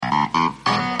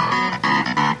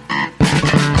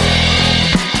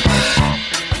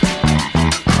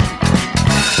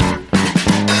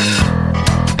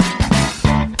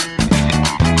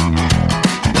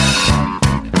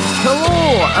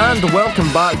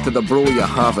welcome back to the Bro You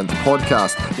Haven't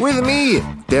podcast with me,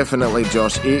 definitely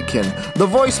Josh Aitken, the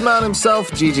voice man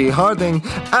himself, Gigi Harding,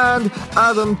 and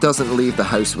Adam doesn't leave the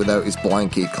house without his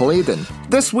blankie Claydon.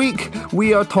 This week,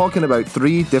 we are talking about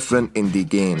 3 different indie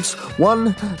games.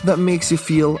 One that makes you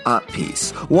feel at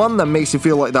peace, one that makes you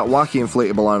feel like that wacky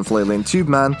inflatable arm flailing tube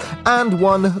man, and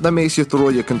one that makes you throw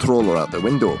your controller out the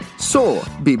window. So,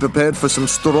 be prepared for some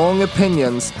strong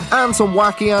opinions and some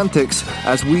wacky antics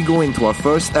as we go into our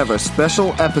first ever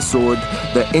special episode,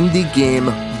 the Indie Game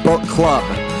Book Club.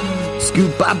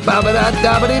 Scoop bap babada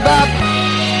dabbity bap.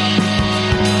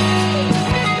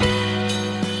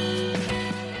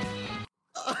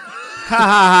 Ha ha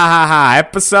ha ha!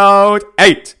 Episode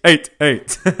 8.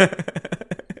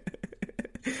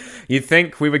 You'd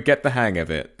think we would get the hang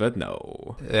of it, but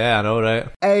no. Yeah, I know, right?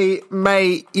 Hey,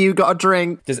 mate, you got a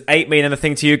drink? Does 8 mean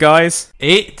anything to you guys?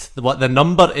 8? What, the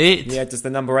number 8? Yeah, does the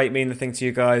number 8 mean anything to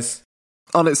you guys?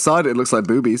 On its side, it looks like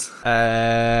boobies.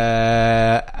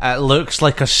 It looks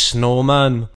like a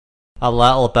snowman. A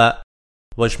little bit.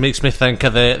 Which makes me think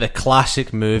of the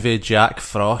classic movie Jack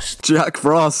Frost. Jack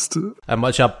Frost. In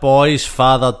which a boy's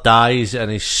father dies and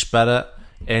his spirit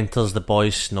enters the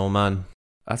boy's snowman.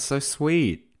 That's so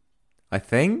sweet. I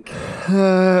think.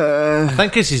 I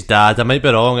think it's his dad. I might be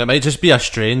wrong. It might just be a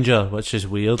stranger, which is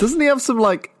weird. Doesn't he have some,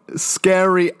 like,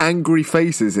 scary, angry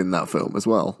faces in that film as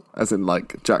well? As in,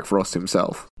 like, Jack Frost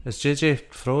himself. Is JJ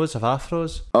froze? Have I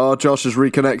froze? Oh, Josh is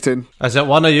reconnecting. Is it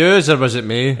one of yous or was it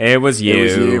me? It was you. It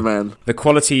was you, man. The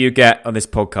quality you get on this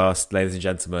podcast, ladies and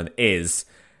gentlemen, is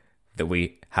that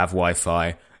we have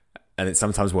Wi-Fi and it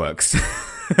sometimes works.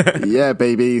 Yeah,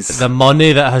 babies. The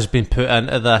money that has been put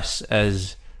into this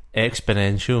is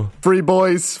exponential. Free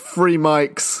boys, free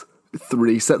mics,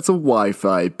 3 sets of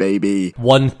Wi-Fi, baby.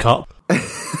 1 cup.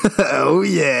 Oh,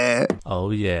 yeah.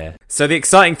 Oh, yeah. So the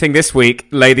exciting thing this week,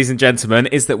 ladies and gentlemen,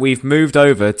 is that we've moved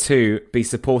over to be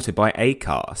supported by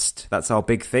Acast. That's our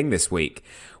big thing this week.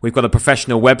 We've got a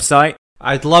professional website.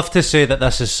 I'd love to say that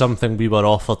this is something we were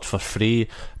offered for free,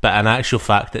 but in actual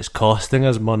fact it's costing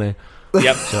us money.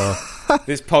 Yep. So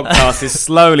this podcast is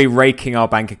slowly raking our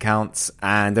bank accounts,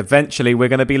 and eventually we're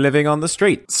going to be living on the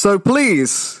street. So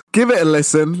please, give it a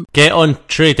listen. get on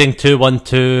Trading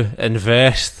 212,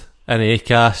 invest in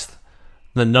Acast.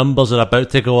 The numbers are about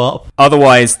to go up.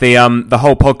 Otherwise, the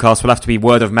whole podcast will have to be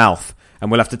word of mouth, and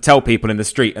we'll have to tell people in the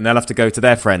street, and they'll have to go to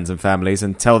their friends and families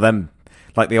and tell them,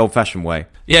 like the old-fashioned way.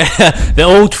 Yeah, the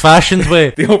old-fashioned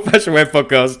way. The old-fashioned way of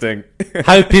podcasting.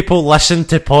 How people listen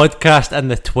to podcasts in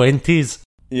the 20s.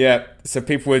 Yeah, so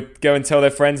people would go and tell their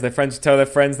friends would tell their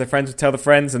friends would tell their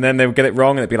friends, and then they would get it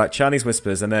wrong, and it'd be like Chinese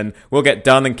whispers, and then we'll get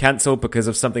done and cancelled because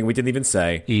of something we didn't even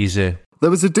say. Easy. There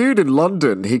was a dude in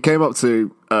London, he came up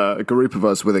to a group of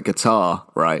us with a guitar,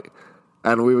 right?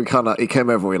 And we were he came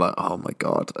over and we were like, oh my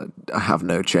God, I have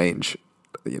no change.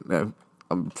 You know,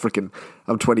 I'm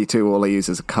 22, all I use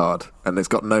is a card, and there's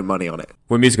got no money on it.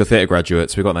 We're musical theatre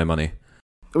graduates, we got no money.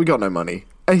 We got no money.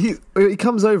 And he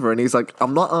comes over and he's like,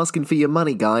 I'm not asking for your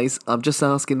money, guys. I'm just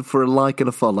asking for a like and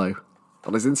a follow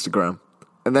on his Instagram.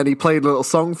 And then he played a little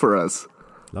song for us.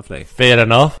 Lovely. Fair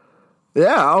enough.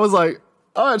 Yeah, I was like,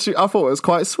 I thought it was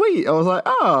quite sweet. I was like,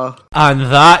 ah. And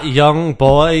that young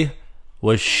boy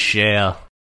was Cher.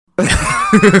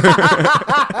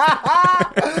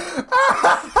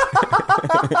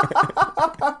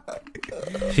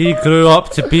 He grew up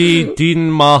to be Dean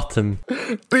Martin.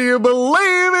 Do you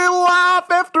believe in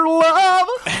life after love?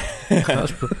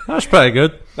 That's pretty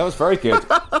good. That was very good.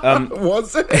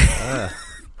 Was it?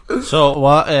 So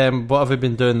what have we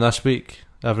been doing this week,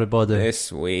 everybody?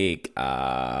 This week,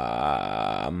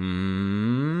 not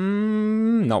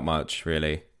much,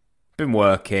 really. Been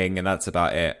working, and that's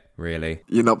about it, really.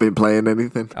 You've not been playing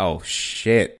anything? Oh,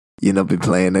 shit. You've not been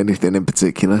playing anything in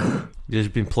particular? He's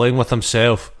been playing with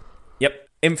himself. Yep,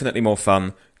 infinitely more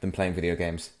fun than playing video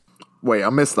games. Wait, I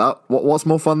missed that. What's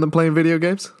more fun than playing video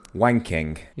games?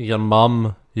 Wanking. Your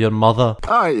mum, your mother.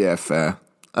 Ah, yeah, fair.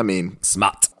 I mean,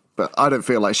 Smut. but I don't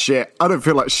feel like shit. I don't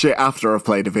feel like shit after I've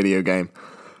played a video game.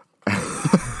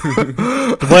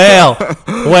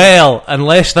 Well,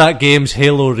 unless that game's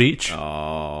Halo Reach.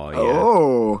 Oh, yeah.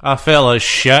 Oh. I felt like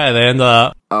shit at the end of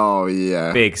that. Oh,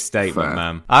 yeah. Big statement, Fair.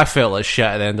 man. I felt like shit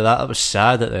at the end of that. That was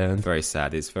sad at the end. Very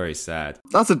sad. It's very sad.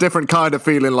 That's a different kind of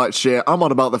feeling like shit. I'm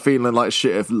on about the feeling like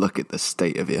shit of, look at the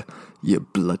state of you. You're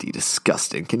bloody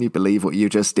disgusting. Can you believe what you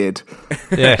just did?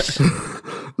 Yes.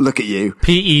 Look at you.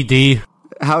 PED.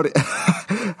 How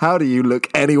do you look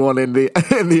anyone in the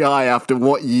eye after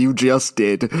what you just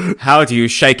did? How do you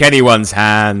shake anyone's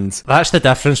hand? That's the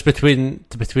difference between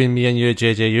me and you,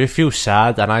 JJ. You feel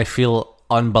sad and I feel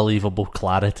unbelievable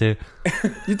clarity.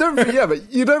 You don't,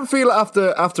 but you don't feel it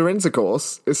after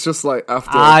intercourse. It's just like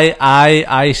after.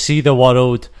 I see the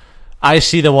world. I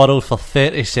see the world for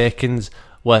 30 seconds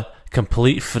with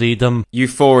complete freedom.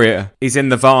 Euphoria. He's in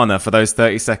nirvana for those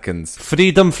 30 seconds.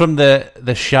 Freedom from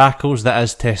the shackles that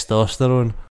is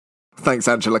testosterone. Thanks,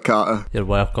 Angela Carter. You're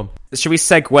welcome. Should we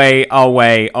segue our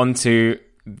way onto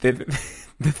the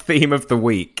theme of the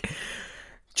week?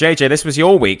 JJ, this was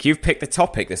your week. You've picked the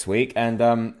topic this week, and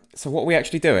so what are we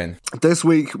actually doing? This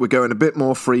week, we're going a bit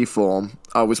more freeform.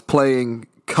 I was playing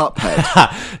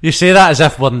Cuphead. You say that as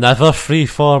if we're never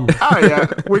freeform. Oh yeah,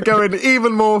 we're going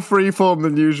even more freeform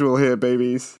than usual here,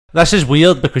 babies. This is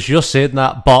weird because you're saying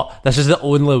that, but this is the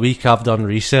only week I've done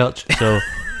research, so...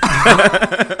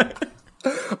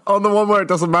 On the one where it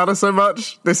doesn't matter so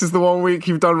much, this is the 1 week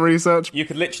you've done research. You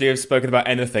could literally have spoken about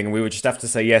anything and we would just have to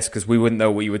say yes because we wouldn't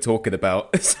know what you were talking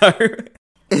about.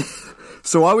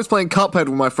 So I was playing Cuphead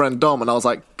with my friend Dom and I was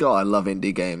like, God, I love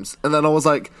indie games. And then I was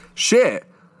like, shit,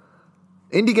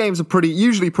 indie games are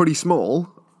usually pretty small.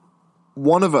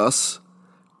 One of us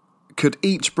could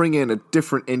each bring in a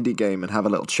different indie game and have a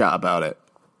little chat about it.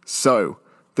 So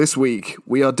this week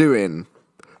we are doing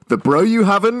the Bro You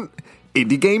Haven't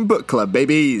Indie Game Book Club,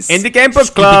 babies. Indie Game Book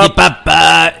Club.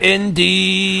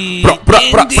 Indie. Bro.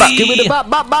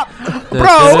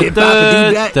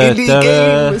 Indie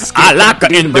game. I like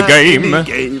an indie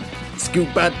game.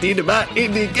 Scoop-a-dee-da-ba,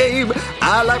 indie game.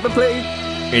 I like to play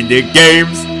indie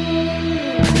games.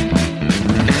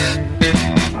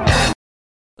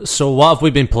 So what have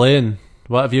we been playing?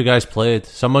 What have you guys played?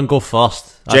 Someone go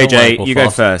first. JJ, you go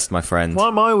first, my friend. Why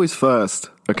am I always first?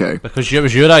 Okay. Because it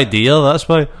was your idea, that's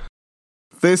why.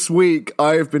 This week,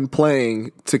 I have been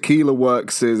playing Tequila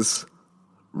Works'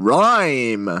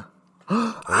 Rhyme. Sick.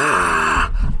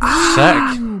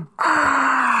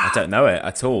 I don't know it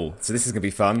at all, so this is going to be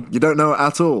fun. You don't know it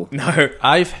at all? No.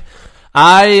 I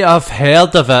have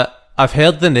heard of it. I've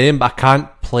heard the name, but I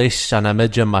can't place an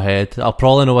image in my head. I'll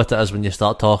probably know what it is when you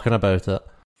start talking about it.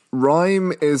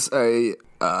 Rhyme is a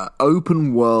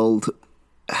open world.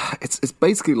 It's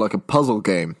basically like a puzzle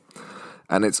game.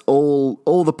 And it's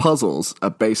all the puzzles are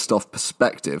based off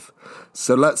perspective.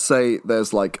 So let's say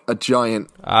there's like a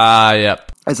giant...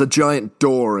 Yep. There's a giant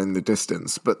door in the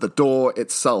distance, but the door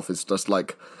itself is just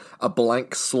like a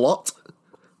blank slot.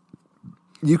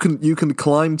 You can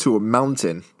climb to a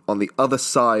mountain on the other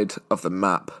side of the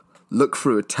map, look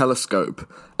through a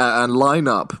telescope, and line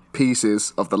up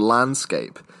pieces of the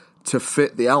landscape to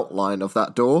fit the outline of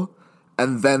that door,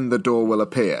 and then the door will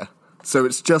appear. So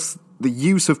it's just... The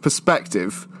use of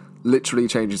perspective literally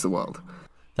changes the world.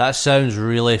 That sounds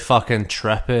really fucking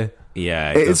trippy.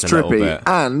 Yeah, it is trippy.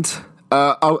 And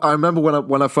I remember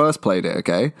when I first played it.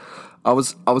 Okay, I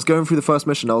was going through the first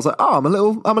mission. I was like, oh, I'm a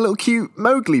little cute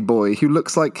Mowgli boy who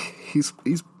looks like he's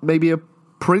maybe a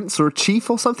prince or a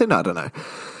chief or something. I don't know.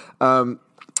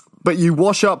 But you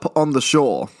wash up on the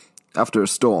shore after a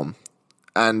storm,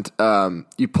 and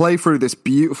you play through this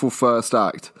beautiful first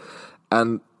act,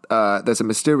 and there's a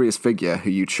mysterious figure who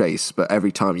you chase, but every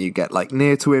time you get like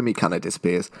near to him, he kind of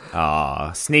disappears.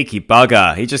 Ah, sneaky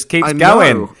bugger. He just keeps I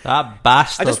going. know. That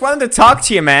bastard. I just wanted to talk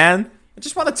to you, man. I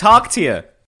just want to talk to you.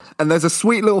 And there's a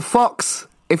sweet little fox.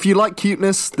 If you like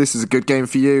cuteness, this is a good game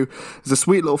for you. There's a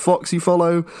sweet little fox you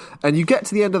follow, and you get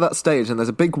to the end of that stage, and there's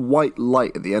a big white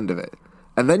light at the end of it.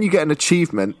 And then you get an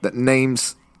achievement that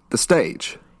names the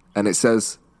stage, and it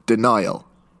says, Denial.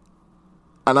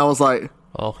 And I was like...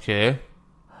 Okay.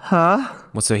 Huh?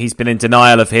 Well, so he's been in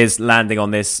denial of his landing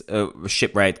on this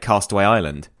shipwrecked castaway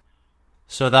island.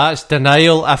 So that's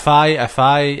denial. If I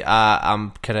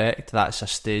am correct, that's a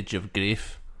stage of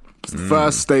grief. It's the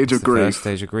first stage of grief. First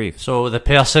stage of grief. So the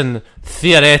person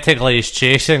theoretically is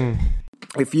chasing.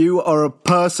 If you are a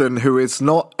person who is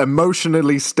not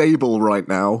emotionally stable right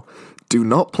now, do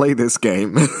not play this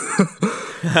game.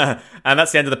 And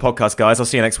that's the end of the podcast, guys. I'll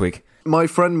see you next week. My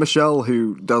friend Michelle,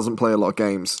 who doesn't play a lot of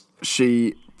games,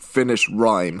 she finished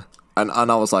Rhyme, and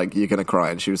I was like, you're gonna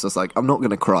cry, and she was just like, I'm not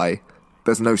gonna cry,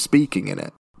 there's no speaking in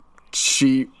it.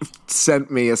 She sent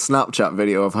me a Snapchat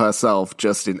video of herself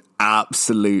just in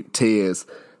absolute tears,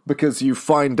 because you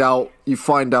find out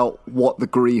what the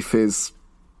grief is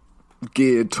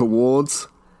geared towards.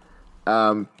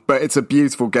 But it's a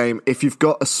beautiful game. If you've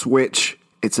got a Switch,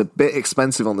 it's a bit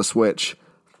expensive on the Switch.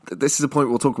 This is a point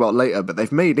we'll talk about later, but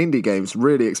they've made indie games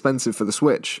really expensive for the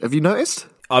Switch. Have you noticed?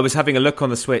 I was having a look on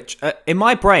the Switch. In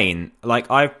my brain, like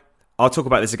I'll talk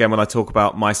about this again when I talk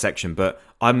about my section, but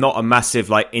I'm not a massive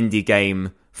like indie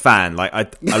game fan. Like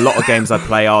a lot of games I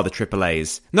play are the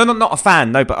AAAs. No, not a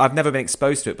fan. No, but I've never been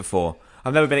exposed to it before.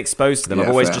 I've never been exposed to them. Yeah, I've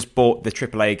always fair. just bought the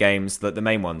AAA games, the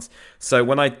main ones. So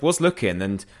when I was looking,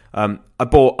 and I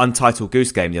bought Untitled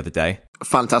Goose Game the other day.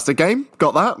 Fantastic game.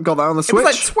 Got that on the It Switch.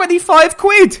 was like 25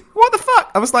 quid. What the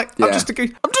fuck? I was like, I'm just a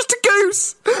goose. I'm just a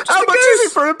goose. How much is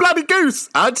it for a bloody goose?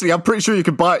 Actually, I'm pretty sure you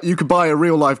could buy a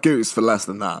real life goose for less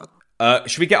than that.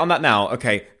 Should we get on that now?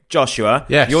 Okay, Joshua,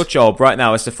 Yes. your job right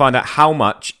now is to find out how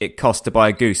much it costs to buy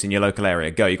a goose in your local area.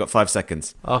 Go, you got 5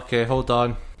 seconds. Okay, hold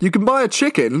on. You can buy a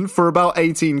chicken for about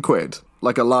 18 quid,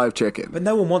 like a live chicken. But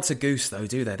no one wants a goose, though,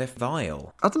 do they? They're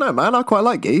vile. I don't know, man. I quite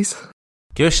like geese.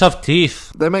 Goose have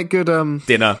teeth. They make good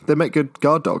Dinner. They make good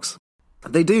guard dogs.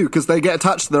 They do, because they get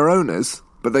attached to their owners,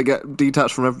 but they get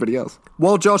detached from everybody else.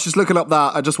 While Josh is looking up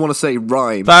that, I just want to say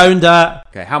rhyme. Found it.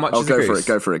 Okay, how much Oh, is a go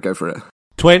goose? for it.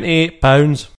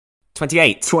 £28.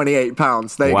 28.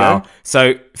 £28. There you Wow. go.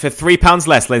 So for £3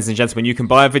 less, ladies and gentlemen, you can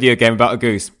buy a video game about a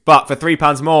goose. But for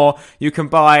 £3 more, you can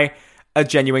buy a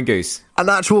genuine goose. An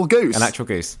actual goose. An actual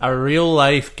goose. A real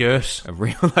life goose. A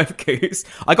real life goose.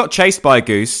 I got chased by a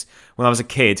goose when I was a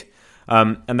kid.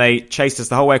 And they chased us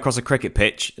the whole way across a cricket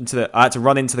pitch. I had to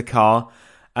run into the car.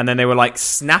 And then they were like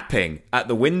snapping at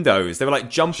the windows. They were like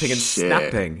jumping and Shit.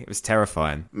 snapping. It was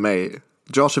terrifying. Mate.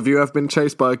 Josh, have you ever been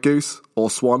chased by a goose or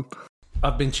swan?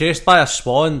 I've been chased by a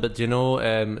swan, but do you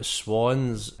know,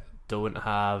 swans don't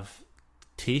have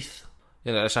teeth.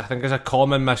 You know, I think it's a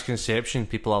common misconception.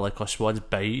 People are like, "Oh, swans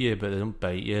bite you," but they don't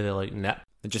bite you. They like nip.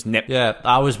 They just nip. Yeah,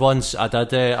 I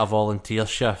did a volunteer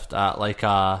shift at like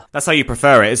a. That's how you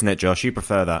prefer it, isn't it, Josh? You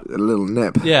prefer that. A little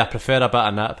nip. Yeah, I prefer a bit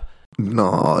of nip.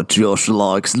 No, Josh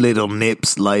likes little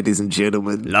nips, ladies and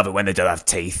gentlemen. Love it when they don't have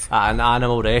teeth. At an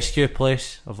animal rescue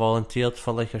place, I volunteered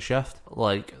for like a shift.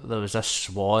 Like there was this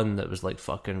swan that was like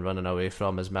fucking running away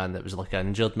from his man that was like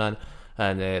injured, man.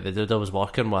 And the dude I was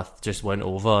working with just went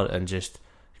over and just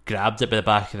grabbed it by the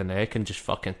back of the neck and just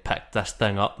fucking picked this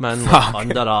thing up, man. Like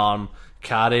underarm,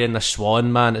 carrying the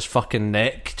swan, man. Its fucking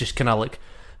neck just kind of like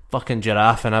fucking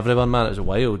giraffe and everyone, man. It was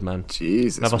wild, man.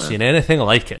 Jesus, Never man. seen anything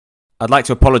like it. I'd like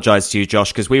to apologise to you,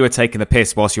 Josh, because we were taking the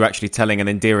piss whilst you were actually telling an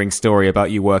endearing story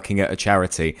about you working at a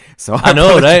charity. So I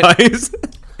know, right? apologise.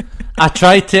 I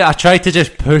tried to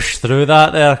just push through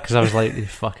that there because I was like, you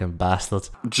fucking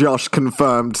bastards. Josh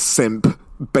confirmed simp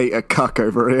beta cuck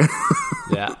over here.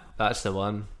 Yeah, that's the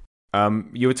one.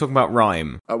 You were talking about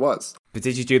rhyme, I was. but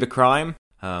did you do the crime?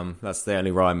 That's the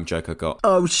only rhyme joke I got.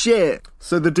 Oh shit.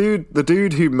 So the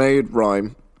dude who made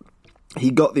Rhyme, he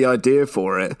got the idea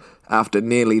for it after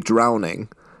nearly drowning.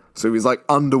 So he was like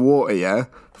underwater, yeah,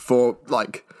 for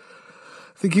like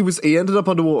I think he ended up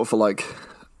underwater for like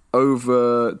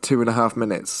over 2.5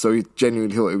 minutes. So he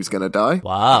genuinely thought he was gonna die.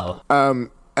 Wow.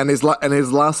 And his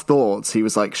last thoughts, he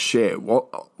was like, "Shit,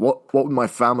 what would my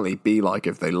family be like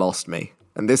if they lost me?"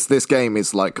 And this game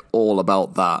is like all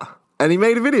about that. And he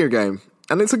made a video game,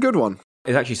 and it's a good one.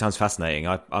 It actually sounds fascinating.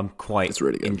 I'm quite It's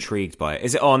really good. intrigued by it.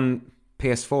 Is it on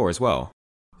PS4 as well?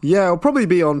 Yeah, it'll probably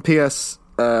be on PS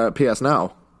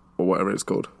Now or whatever it's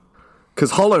called.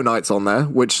 Because Hollow Knight's on there,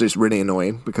 which is really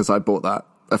annoying because I bought that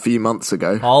a few months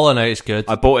ago. Hollow Knight's good.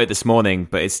 I bought it this morning,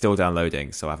 but it's still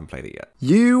downloading, so I haven't played it yet.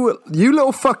 You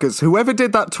little fuckers, whoever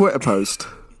did that Twitter post,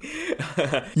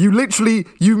 you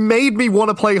made me want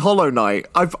to play Hollow Knight.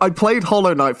 I played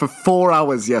Hollow Knight for 4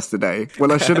 hours yesterday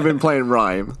when I should have been playing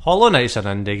Rhyme. Hollow Knight's an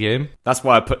indie game. That's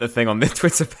why I put the thing on the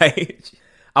Twitter page.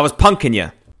 I was punking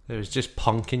you. It was just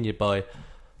punking you, boy.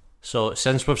 So,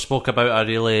 since we've spoke about a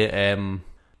really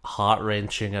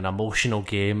heart-wrenching and emotional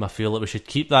game, I feel that we should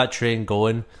keep that train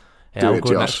going. I'll it,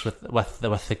 go Josh. next with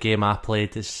the game I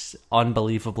played. It's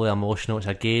unbelievably emotional. It's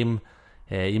a game,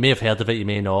 you may have heard of it, you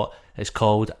may not. It's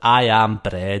called I Am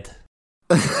Bread.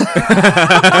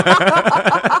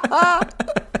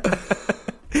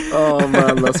 Oh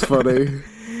man, that's funny.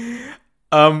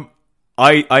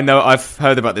 I know I've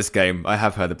heard about this game. I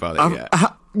have heard about it,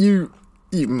 yeah.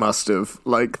 You must have.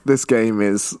 Like, this game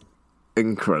is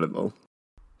incredible.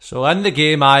 So, in the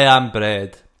game I Am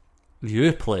Bread,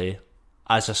 you play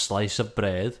as a slice of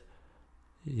bread.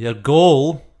 Your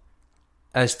goal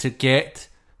is to get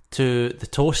to the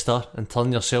toaster and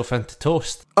turn yourself into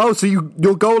toast. Oh, so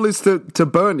your goal is to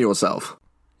burn yourself?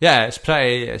 Yeah, it's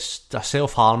a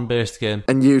self-harm based game.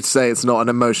 And you'd say it's not an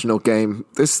emotional game.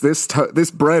 This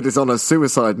bread is on a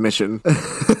suicide mission.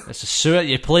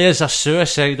 You play as a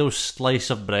suicidal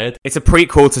slice of bread. It's a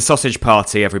prequel to Sausage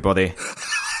Party, everybody.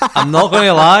 I'm not going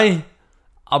to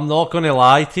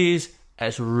lie to you.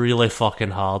 It's really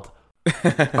fucking hard.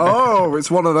 Oh,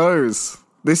 it's one of those.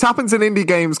 This happens in indie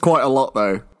games quite a lot,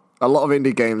 though. A lot of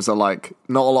indie games are like,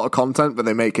 not a lot of content, but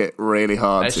they make it really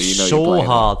hard. It's so you know so you're playing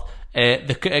hard.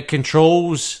 It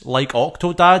controls like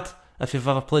Octodad if you've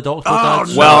ever played Octodad.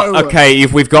 Oh, Well, No. okay,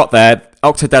 we've got there.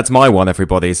 Octodad's my one,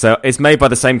 everybody. So it's made by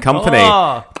the same company.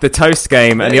 Oh. The Toast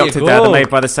game and the There you Octodad go. are made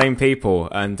by the same people.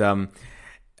 And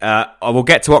I will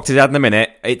get to Octodad in a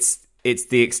minute. It's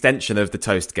the extension of the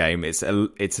Toast game. It's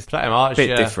Pretty much, bit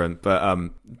yeah. different, but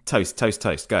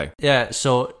Toast, go. Yeah,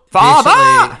 so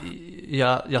Father! basically,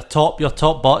 your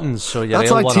top buttons. So your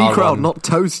That's L1, IT crowd, R1. not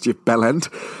toast, you bellend.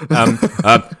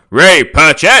 Ray,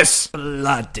 purchase!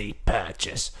 Bloody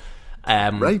purchase.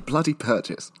 Ray bloody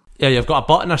purchase. Yeah, you've got a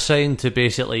button assigned to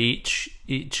basically each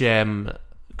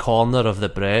corner of the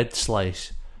bread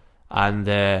slice,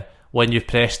 and when you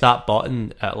press that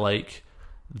button, it like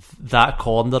that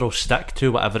corner will stick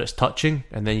to whatever it's touching,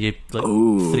 and then you like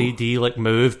 3D like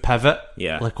move pivot,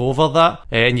 Yeah. like over that,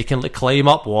 and you can like climb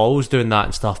up walls doing that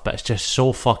and stuff. But it's just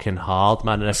so fucking hard,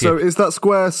 man. And if So you is that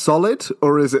square solid,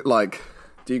 or is it like,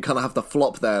 do you kind of have to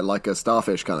flop there like a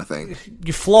starfish kind of thing?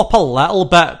 you flop a little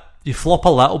bit,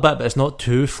 but it's not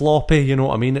too floppy. You know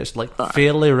what I mean? It's like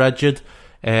fairly rigid.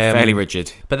 Fairly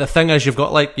rigid. But the thing is, you've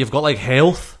got like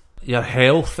health. Your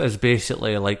health is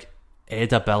basically like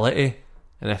edibility,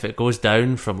 and if it goes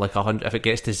down from like 100, if it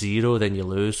gets to 0, then you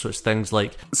lose. So it's things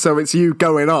like, So it's you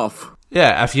going off.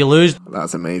 yeah, if you lose,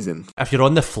 That's amazing. if you're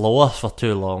on the floor for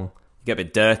too long, You get a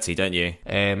bit dirty, don't you?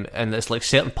 and it's like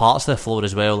certain parts of the floor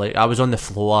as well. Like I was on the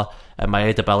floor and my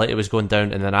edibility was going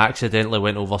down, and then I accidentally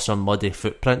went over some muddy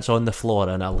footprints on the floor,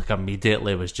 and I like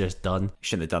immediately was just done. You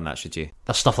shouldn't have done that, should you?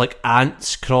 There's stuff like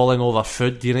ants crawling over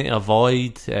food you need to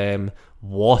avoid,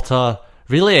 water,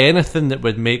 really anything that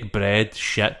would make bread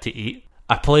shit to eat.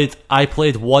 I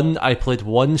played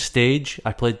one stage.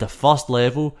 I played the first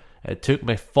level. It took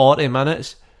me 40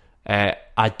 minutes. I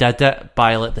did it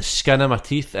by like the skin of my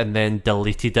teeth, and then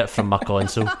deleted it from my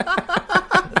console.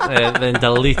 Then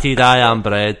deleted I Am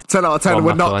Bread. 10 out of 10 from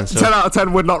would my not. console. 10 out of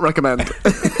 10 would not recommend.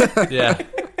 Yeah.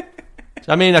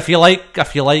 I mean, if you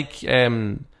like,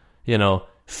 you know,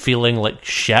 feeling like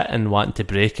shit and wanting to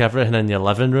break everything in your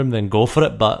living room, then go for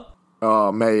it. But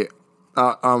Oh, mate,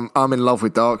 I'm in love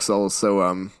with Dark Souls, so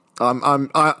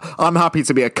I'm happy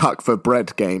to be a cuck for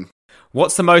bread game.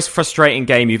 What's the most frustrating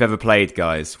game you've ever played,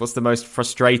 guys? What's the most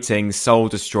frustrating,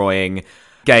 soul-destroying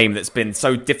game that's been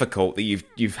so difficult that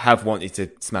you have wanted to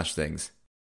smash things?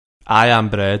 I Am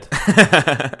Bread.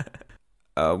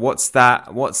 What's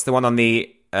that? What's the one on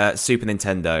the Super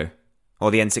Nintendo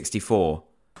or the N64?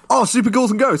 Oh, Super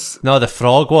Ghouls and Ghosts, No, the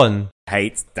frog one.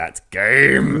 Hate that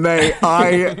game. mate.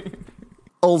 I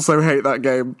also hate that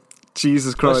game.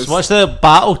 Jesus Christ. What's the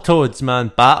Battletoads, man?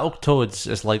 Battletoads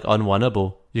is like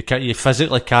unwinnable. You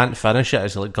physically can't finish it.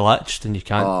 It's like glitched and you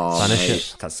can't finish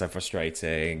it. That's so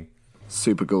frustrating.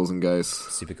 Super Ghouls and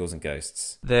Ghosts. Super Ghouls and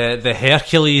Ghosts. The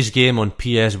Hercules game on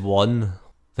PS1,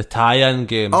 the tie-in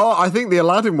game. Oh, I think the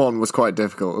Aladdin one was quite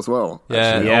difficult as well.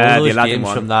 yeah, Yeah, all the those Aladdin games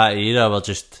one. from that era were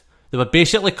just, they were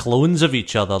basically clones of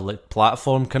each other, like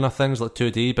platform kind of things, like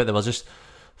 2D, but they were just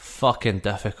fucking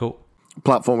difficult.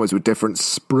 Platformers with different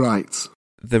sprites.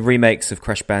 The remakes of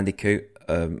Crash Bandicoot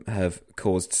have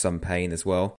caused some pain as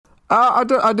well. I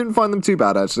didn't find them too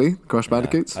bad, actually, Crash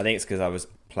Bandicoots. I think it's because I was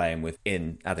playing with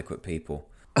inadequate people.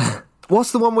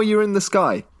 What's the one where you're in the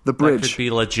sky? The That bridge. could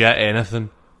be legit anything.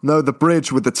 No, the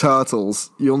bridge with the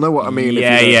turtles. You'll know what I mean.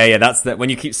 Yeah, if you know. yeah. That's when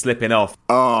you keep slipping off.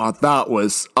 Oh, that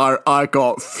was... I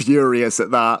got furious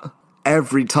at that.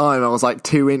 Every time I was like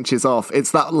 2 inches off.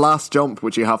 It's that last jump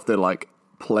which you have to like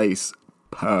place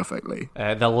perfectly.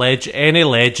 Any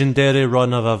legendary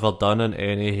run I've ever done in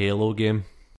any Halo game.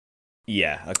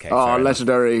 Yeah, okay. Oh, fair enough.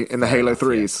 legendary in the Fair Halo enough,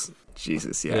 3s.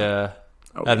 Jesus, yeah. Yeah.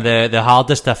 Oh, And the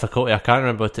hardest difficulty, I can't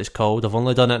remember what it's called. I've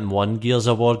only done it in one Gears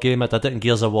of War game. I did it in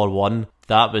Gears of War 1.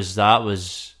 That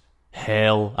was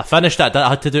hell. I finished it. I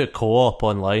had to do it co-op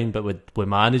online, but we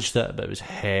managed it, but it was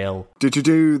hell. Did you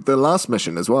do the last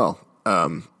mission as well?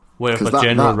 Where 'Cause for that-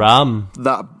 General that- Ram.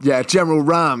 Yeah, General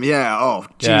Ram, yeah. Oh,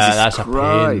 Jesus Yeah, that's Christ.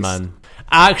 a pain, man.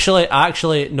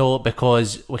 Actually, no,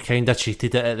 because we kind of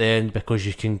cheated it at the end because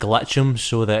you can glitch him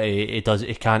so that he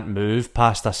can't move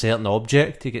past a certain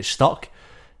object. He gets stuck,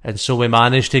 and so we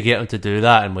managed to get him to do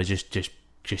that, and we just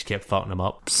kept fucking him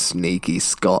up. Sneaky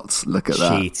Scots, look at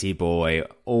that. Cheaty boy.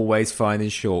 Always finding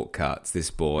shortcuts,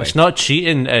 this boy. It's not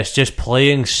cheating; it's just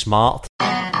playing smart.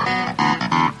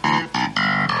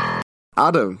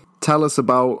 Adam, tell us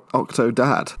about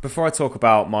Octodad. Before I talk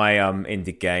about my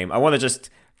indie game, I want to just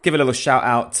give a little shout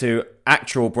out to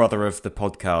actual brother of the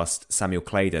podcast, Samuel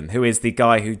Claydon, who is the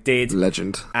guy who did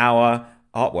Legend. our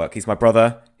artwork. He's my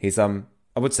brother. He's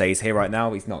I would say he's here right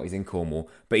now. He's not. He's in Cornwall.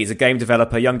 But he's a game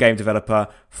developer, young game developer.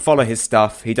 Follow his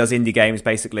stuff. He does indie games,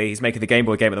 basically. He's making the Game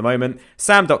Boy game at the moment.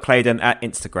 Sam.Claydon at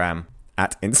Instagram.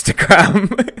 at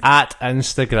Instagram. At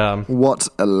Instagram. What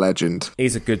a legend.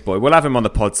 He's a good boy. We'll have him on the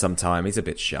pod sometime. He's a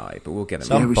bit shy, but we'll get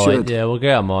him on. Some we point, should. yeah, we'll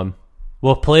get him on.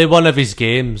 We'll play one of his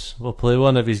games. We'll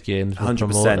promote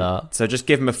 100%. that. So just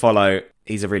give him a follow.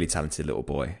 He's a really talented little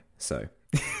boy. So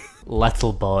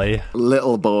Little boy.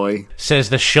 Little boy. Says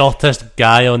the shortest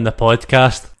guy on the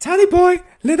podcast. tiny boy,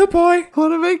 little boy.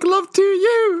 Wanna make love to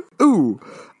you. Ooh.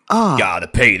 Gotta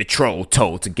pay the troll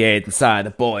toll to get inside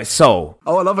the boy's soul.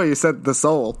 Oh, I love how you said the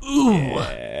soul.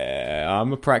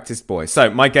 I'm a practiced boy. So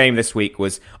my game this week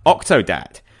was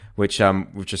Octodad, which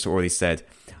we've just already said.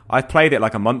 I played it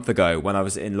like a month ago when I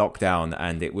was in lockdown,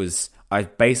 and I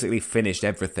basically finished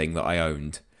everything that I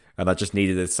owned, and I just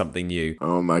needed something new.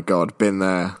 Oh my god, been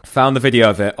there. Found the video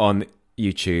of it on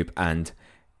YouTube, and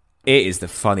it is the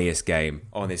funniest game,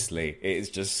 honestly. It is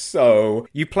just so...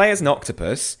 You play as an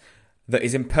octopus that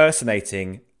is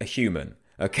impersonating a human,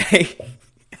 okay?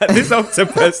 And this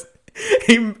octopus,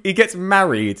 he gets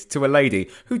married to a lady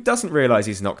who doesn't realise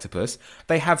he's an octopus.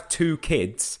 They have 2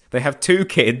 kids.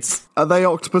 Are they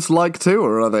octopus-like too,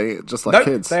 or are they just like No,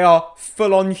 kids? they are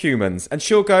full-on humans. And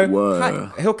she'll go, Whoa.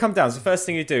 "Hi." He'll come down. So the first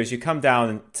thing you do is you come down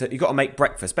and you got to make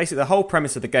breakfast. Basically, the whole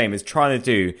premise of the game is trying to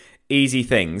do easy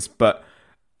things, but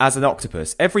as an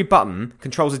octopus, every button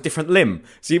controls a different limb.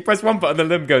 So you press one button, the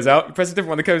limb goes out. You press a different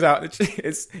one, it goes out.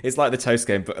 It's like the Toast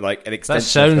game, but like an extension. That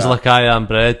sounds of like I Am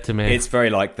Bread to me. It's very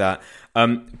like that.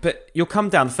 But you'll come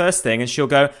down first thing, and she'll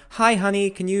go, "Hi, honey,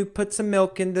 can you put some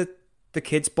milk in the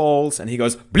kid's bowls?" And he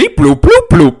goes, "Bleep, bloop, bloop,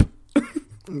 bloop."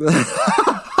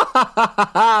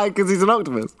 Because he's an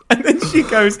octopus. And then she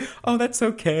goes, "Oh, that's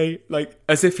okay," like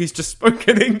as if he's just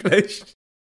spoken English.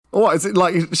 What is it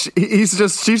like? She's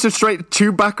just straight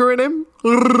Chewbacca in him.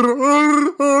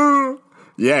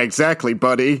 Yeah, exactly,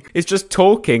 buddy. He's just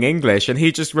talking English, and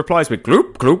he just replies with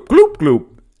 "gloop, gloop, gloop, gloop."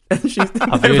 And she's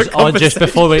Just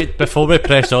before we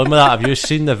press on with that, have you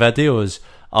seen the videos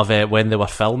of when they were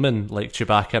filming like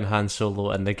Chewbacca and Han Solo,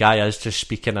 and the guy is just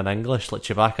speaking in English, like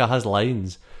Chewbacca has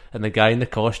lines, and the guy in the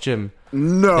costume,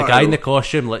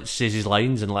 like says his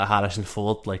lines, and like Harrison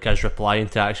Ford like is replying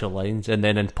to actual lines, and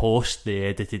then in post they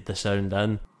edited the sound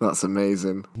in. That's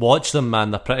amazing. Watch them,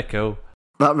 man; they're pretty cool.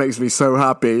 That makes me so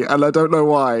happy, and I don't know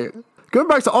why. Going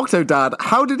back to Octodad,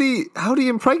 how did he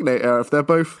impregnate her if they're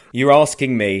both... You're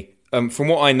asking me, from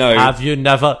what I know... Have you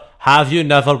never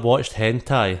watched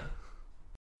hentai?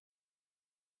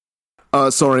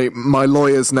 Sorry, my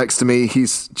lawyer's next to me.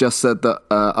 He's just said that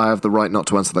I have the right not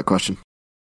to answer that question.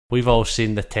 We've all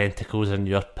seen the tentacles in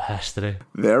your history.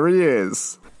 There he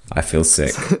is. I feel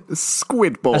sick.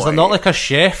 Squid boy. Is there not like a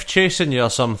chef chasing you or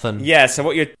something? Yeah, so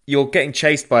what you're getting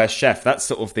chased by a chef. That's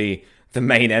sort of the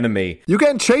main enemy. You're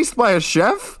getting chased by a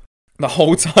chef? The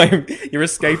whole time you're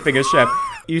escaping a chef.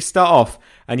 You start off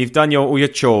and you've done all your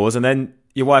chores, and then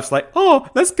your wife's like, "Oh,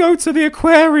 let's go to the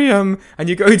aquarium." And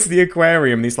you go to the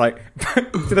aquarium, and he's like,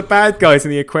 to the bad guys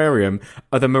in the aquarium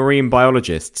are the marine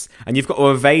biologists, and you've got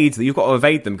to evade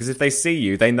them, because if they see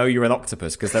you, they know you're an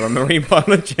octopus because they're a marine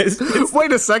biologist.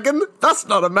 Wait a second, that's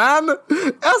not a man,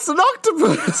 that's an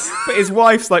octopus. But his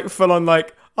wife's like full on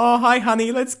like, "Oh, hi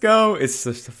honey, let's go." It's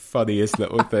just the funniest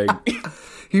little thing.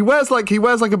 He wears like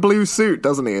a blue suit,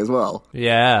 doesn't he, as well?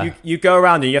 Yeah. You go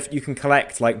around and you can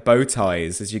collect like bow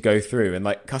ties as you go through and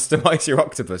like customize your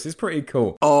octopus. It's pretty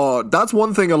cool. Oh, that's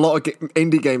one thing a lot of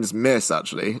indie games miss,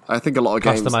 actually. I think a lot of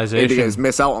indie games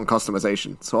miss out on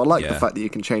customization. So I like the fact that you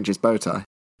can change his bow tie.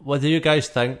 What do you guys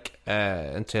think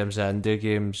in terms of indie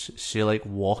games? See, like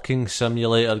walking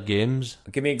simulator games?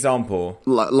 Give me an example.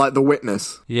 Like The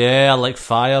Witness. Yeah, like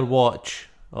Firewatch.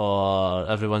 Or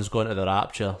Everyone's Going to the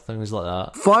Rapture, things like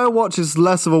that. Firewatch is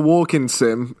less of a walking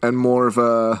sim and more of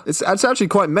a... It's actually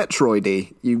quite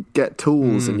Metroid-y. You get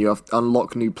tools and you have to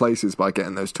unlock new places by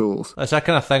getting those tools. It's that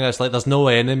kind of thing. It's like there's no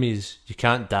enemies. You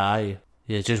can't die.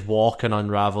 You just walk and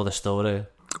unravel the story.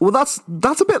 Well, that's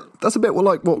a bit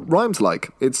like what Rhyme's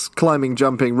like. It's climbing,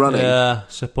 jumping, running. Yeah,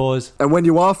 suppose. And when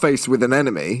you are faced with an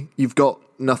enemy, you've got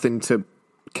nothing to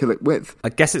kill it with. I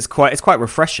guess it's quite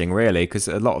refreshing, really, because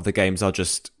a lot of the games are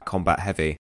just combat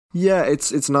heavy. Yeah,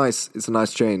 it's nice. It's a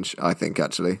nice change, I think,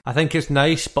 actually. I think it's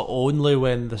nice, but only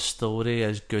when the story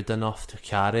is good enough to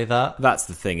carry that. That's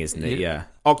the thing, isn't it? Yeah.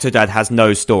 Octodad has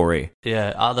no story.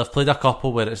 Yeah, I've played a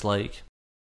couple where it's like,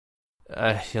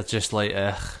 you're just like,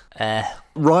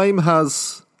 Rhyme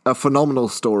has a phenomenal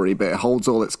story, but it holds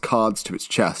all its cards to its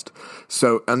chest.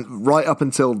 So, and right up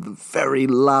until the very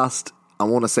last, I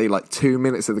want to say like 2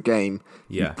 minutes of the game,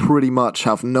 you pretty much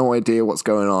have no idea what's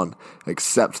going on,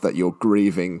 except that you're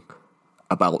grieving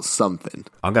about something.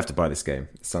 I'm going to have to buy this game.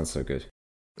 It sounds so good.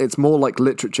 It's more like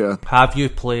literature. Have you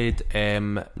played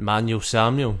Manuel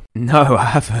Samuel? No, I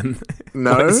haven't.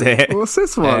 No, What is it? What's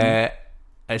this one?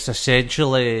 It's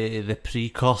essentially the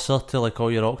precursor to like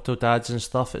all your Octodads and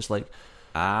stuff. It's like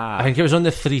I think it was on the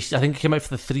I think it came out for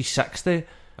the 360.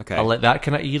 Okay. Or like that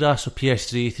kind of era, so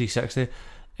PS3, 360.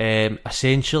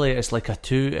 Essentially, it's like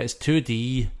it's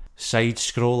 2D side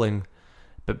scrolling,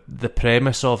 but the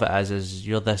premise of it is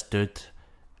you're this dude,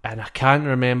 and I can't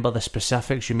remember the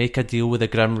specifics. You make a deal with a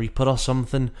Grim Reaper or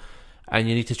something, and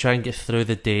you need to try and get through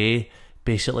the day,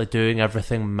 basically doing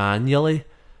everything manually.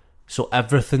 So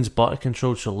everything's button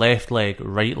controlled, so left leg,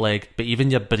 right leg, but even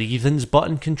your breathing's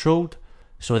button controlled.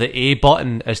 So the A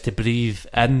button is to breathe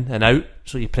in and out,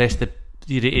 so you press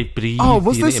you need to breathe, Oh,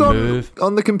 was you need this to move.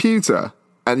 on the computer?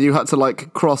 And you had to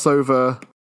like cross over.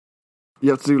 You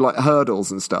have to do like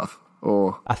hurdles and stuff,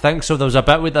 or I think so. There was a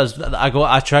bit with us.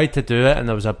 I tried to do it, and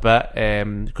there was a bit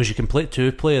because you can play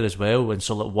 2-player as well, and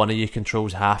so like one of you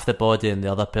controls half the body, and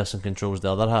the other person controls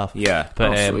the other half. Yeah.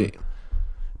 But sweet.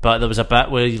 but there was a bit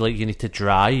where you need to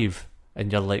drive,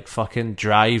 and you're like fucking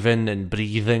driving and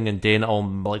breathing and doing it all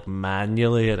like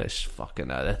manually, and it's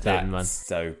fucking irritating, man.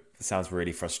 So it sounds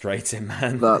really frustrating,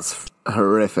 man. That's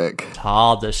horrific. It's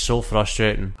hard. It's so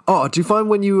frustrating. Oh, do you find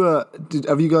when you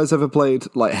have you guys ever played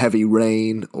like Heavy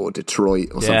Rain or Detroit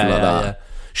or something like that? Yeah.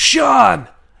 Sean.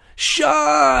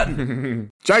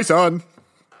 Jason.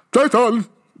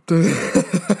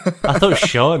 I thought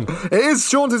Sean. It is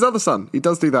Sean's his other son. He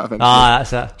does do that eventually. Ah,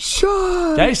 that's it.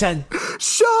 Sean.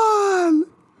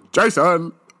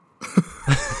 Jason.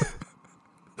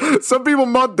 Some people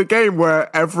mod the game where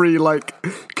every like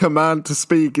command to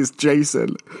speak is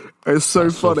Jason. It's so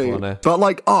funny. But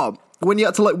like, when you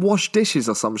had to like wash dishes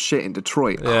or some shit in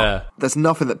Detroit, Yeah. there's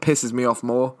nothing that pisses me off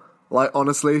more. Like,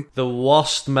 honestly, The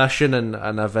worst mission in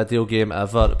a video game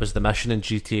ever was the mission in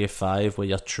GTA 5 where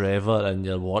you're Trevor and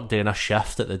you're doing a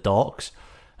shift at the docks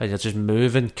and you're just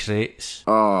moving crates.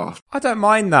 oh. I don't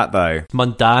mind that though.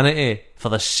 Mundanity, for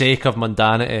the sake of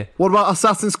mundanity. What about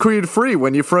Assassin's Creed 3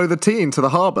 when you throw the tea into the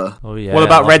harbour? Oh yeah. What I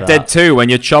about love Red that. Dead 2 when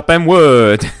you're chopping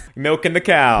wood, milking the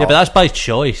cow? Yeah, but that's by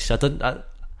choice.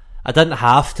 I didn't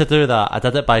have to do that. I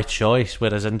did it by choice.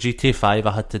 Whereas in GTA 5,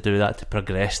 I had to do that to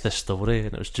progress the story,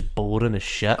 and it was just boring as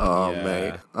shit. Oh,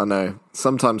 mate. I know.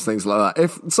 Sometimes things like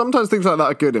that. Sometimes things like that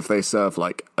are good if they serve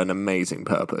like an amazing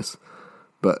purpose,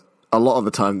 but a lot of the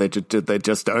time they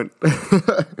just don't.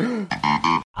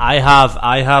 I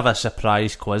have a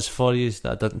surprise quiz for you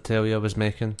that I didn't tell you I was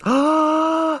making.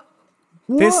 What?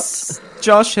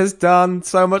 Josh has done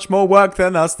so much more work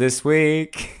than us this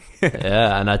week.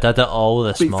 Yeah, and I did it all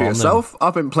this Speak for morning. yourself.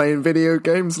 I've been playing video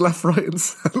games left, right, and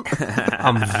centre.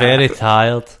 I'm very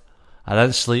tired. I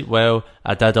didn't sleep well.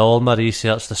 I did all my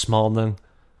research this morning,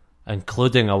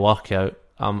 including a workout.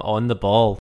 I'm on the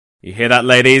ball. You hear that,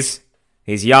 ladies?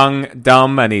 He's young,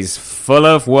 dumb, and he's full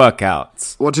of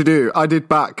workouts. What'd you do? I did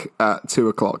back at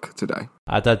 2:00 today.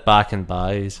 I did back and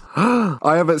buys. I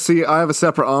have a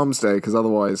separate arms day because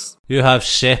otherwise, You have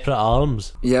separate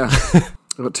arms. yeah,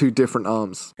 I've got 2 different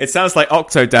arms. It sounds like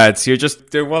Octodads. You're just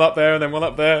doing one up there and then one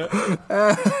up there.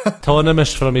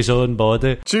 Autonomous from his own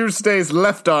body. Tuesday's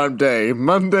left arm day,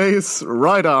 Monday's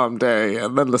right arm day,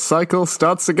 and then the cycle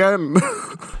starts again.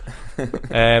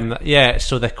 Yeah,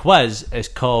 so the quiz is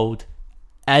called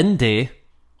Indie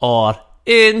or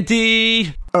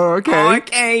Indie. Oh, okay.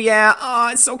 Okay, yeah. Oh,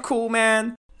 it's so cool,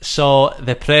 man. So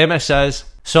the premise is,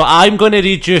 so I'm going to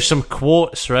read you some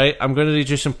quotes, right? I'm going to read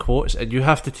you some quotes, and you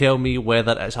have to tell me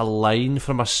whether it's a line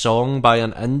from a song by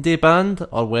an indie band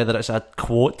or whether it's a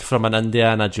quote from an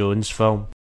Indiana Jones film.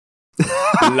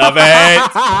 Love it.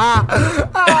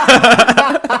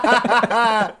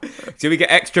 Do we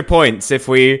get extra points if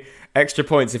we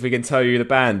can tell you the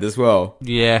band as well?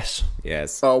 Yes.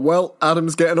 Yes. Oh, well,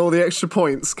 Adam's getting all the extra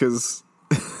points because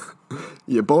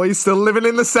your boy's still living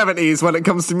in the 70s when it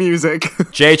comes to music.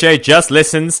 JJ just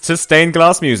listens to stained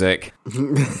glass music.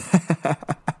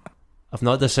 I've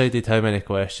not decided how many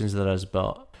questions there is,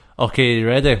 but... Okay, you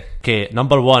ready? Okay,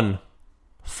 number 1.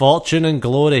 Fortune and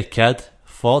glory, kid.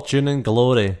 Fortune and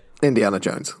glory. Indiana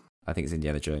Jones. I think it's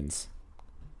Indiana Jones.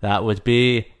 That would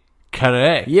be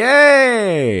correct.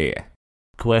 Yay!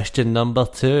 Question number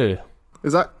 2.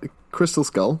 Is that Crystal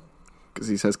Skull? Because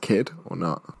he says kid or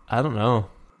not? I don't know.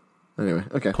 Anyway,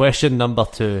 okay. Question number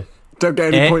 2. Don't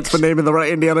get any points for naming the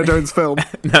right Indiana Jones film.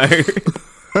 No.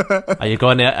 Are you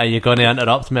going to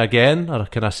interrupt me again, or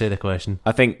can I say the question?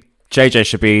 I think JJ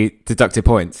should be deducted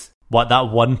points. What, that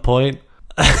 1 point?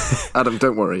 Adam,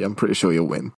 don't worry. I'm pretty sure you'll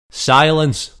win.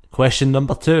 Silence. Question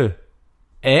number 2.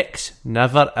 X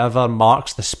never ever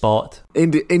marks the spot.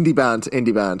 Indie band.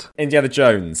 Indiana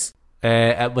Jones.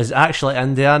 It was actually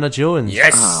Indiana Jones.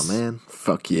 Yes! Ah, man.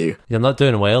 Fuck you. You're not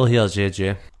doing well here,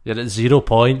 JJ. You're at 0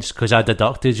 points because I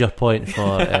deducted your point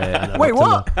for... Wait,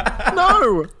 what?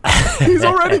 No! He's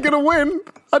already going to win.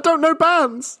 I don't know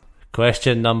bands.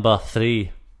 Question number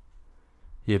 3.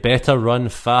 You better run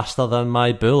faster than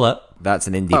my bullet. That's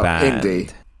an indie band.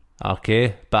 Indie.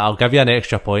 Okay, but I'll give you an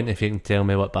extra point if you can tell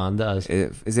me what band it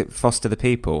is. Is it Foster the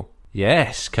People?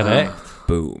 Yes, correct.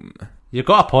 Boom. You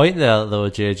got a point there, though,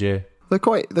 JJ.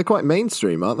 They're quite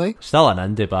mainstream, aren't they? Still an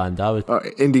indie band, I would...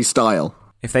 Indie style.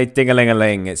 If they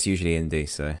ding-a-ling-a-ling, it's usually indie,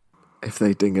 so... If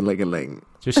they ding-a-ling-a-ling.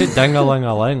 Just say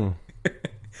ding-a-ling-a-ling.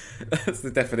 That's the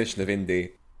definition of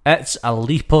indie. It's a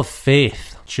leap of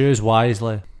faith. Choose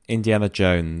wisely. Indiana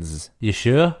Jones. You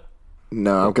sure?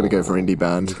 No, I'm going to go for indie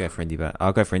band. You go for indie band.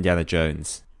 I'll go for Indiana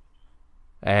Jones.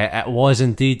 It was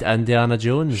indeed Indiana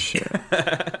Jones.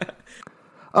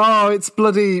 Oh, it's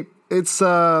bloody... It's,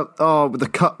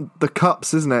 the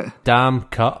cups, isn't it? Damn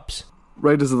cups.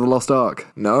 Raiders of the Lost Ark.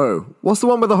 No. What's the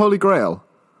one with the Holy Grail?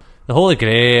 The Holy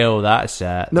Grail, that's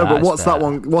it. No, but that's what's that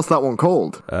one? What's that one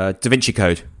called? Da Vinci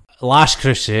Code. Last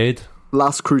Crusade.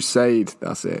 Last Crusade.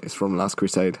 That's it. It's from Last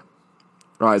Crusade.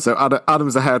 Right, so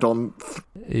Adam's ahead on...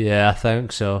 Yeah, I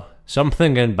think so.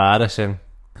 Something embarrassing.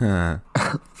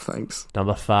 Thanks.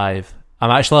 Number 5. I'm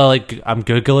actually I'm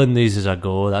Googling these as I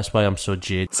go. That's why I'm so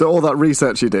jaded. So all that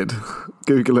research you did,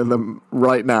 Googling them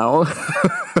right now.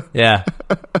 Yeah.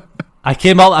 I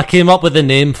came up with the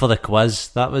name for the quiz.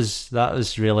 That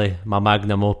was really my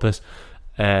magnum opus.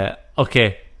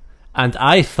 Okay. And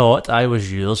I thought I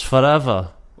was yours forever.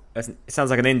 It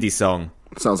sounds like an indie song.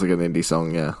 Sounds like an indie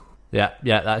song, yeah. Yeah,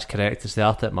 that's correct. It's the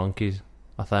Arctic Monkeys,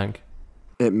 I think.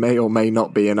 It may or may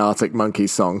not be an Arctic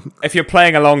Monkeys song. If you're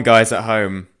playing along, guys, at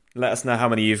home, let us know how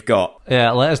many you've got.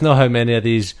 Yeah, let us know how many of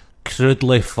these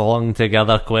crudely flung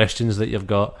together questions that you've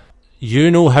got.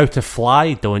 You know how to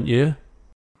fly, don't you?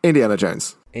 Indiana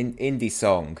Jones. Indie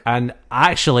song. And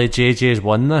actually, JJ's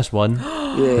won this one.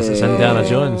 Because it's Indiana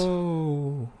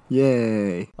Jones.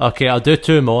 Yay. Okay, I'll do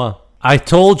 2 more. I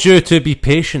told you to be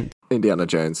patient. Indiana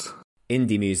Jones.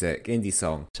 Indie music. Indie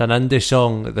song. It's an indie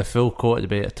song. The full quote would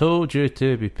be, I told you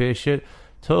to be patient.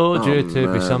 Told you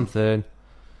to be something.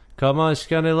 Come on,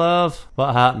 skinny love.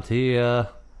 What happened here?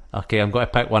 Okay, I'm going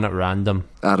to pick one at random.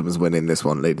 Adam's winning this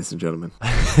one, ladies and gentlemen.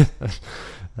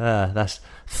 That's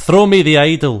throw me the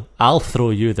idol, I'll throw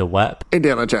you the whip.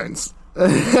 Indiana Jones.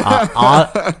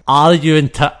 Are you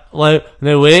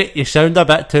no, wait, you sound a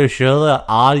bit too sure there.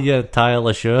 Are you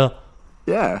entirely sure?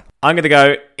 Yeah. I'm going to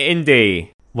go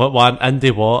indie. What one?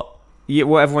 Indie what? Yeah,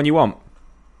 whatever one you want.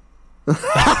 No,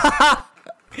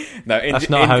 That's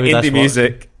not how this indie works.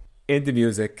 music. Indie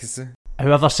music.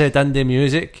 Whoever said indie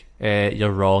music,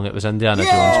 you're wrong. It was Indiana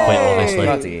Jones, quite obviously.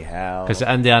 Bloody hell. Because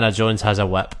Indiana Jones has a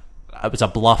whip. It was a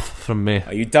bluff from me.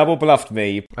 You double bluffed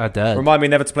me. I did. Remind me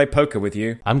never to play poker with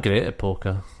you. I'm great at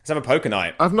poker. Let's have a poker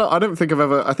night. I don't think I've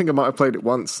ever... I think I might have played it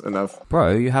once enough.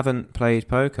 Bro, you haven't played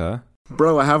poker?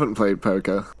 Bro, I haven't played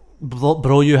poker.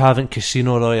 Bro, you haven't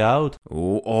Casino Royale.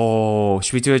 Oh,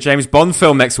 should we do a James Bond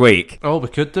film next week? Oh, we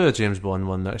could do a James Bond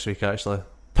one next week, actually.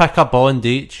 Pick a Bond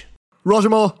each. Roger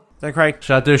Moore. Then Craig.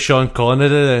 Should I do Sean Connery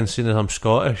then, seeing as I'm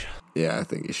Scottish? Yeah, I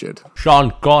think you should.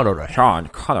 Sean Connery. Sean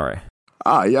Connery.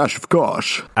 Ah, yes, of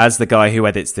course. As the guy who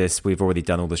edits this, we've already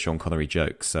done all the Sean Connery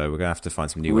jokes, so we're going to have to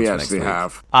find some new We ones for next actually week.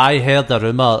 have. I heard a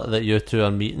rumour that you two are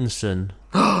meeting soon.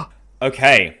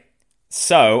 Okay,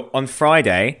 so on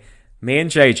Friday, me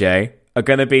and JJ are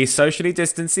going to be socially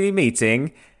distancing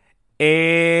meeting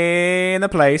in a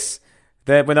place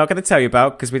that we're not going to tell you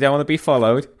about because we don't want to be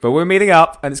followed, but we're meeting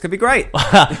up and it's going to be great.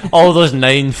 All those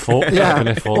 9 folk are Yeah,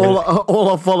 going to follow. all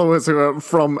our followers who are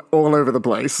from all over the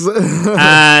place.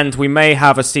 And we may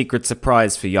have a secret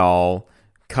surprise for y'all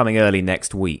coming early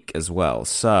next week as well,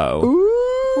 so...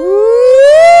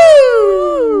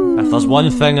 If there's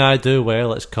one thing I do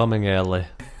well, it's coming early.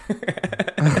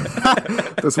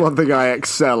 There's one thing I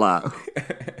excel at.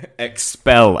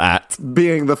 Expel at.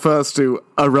 Being the first to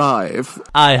arrive.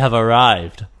 I have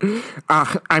arrived.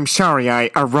 I'm sorry I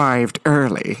arrived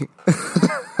early.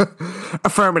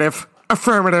 Affirmative.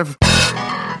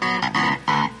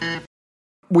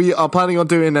 We are planning on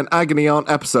doing an Agony Aunt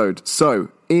episode, so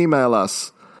email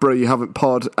us,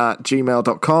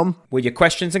 broyouhaven'tpod@gmail.com With your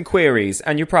questions and queries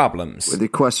and your problems. with your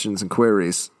questions and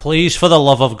queries. Please, for the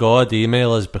love of God,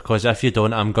 email us, because if you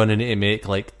don't, I'm going to need to make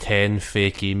like 10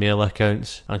 fake email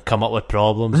accounts and come up with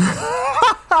problems.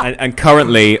 And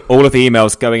currently, all of the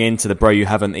emails going into the Bro You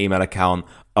Haven't email account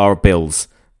are bills.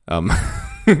 So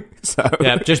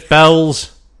Yeah, just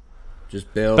bills.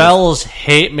 just bills. Bills,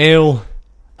 hate mail,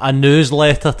 a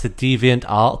newsletter to Deviant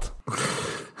Art.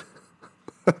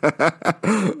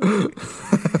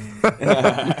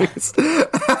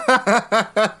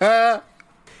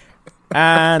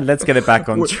 And let's get it back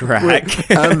on track.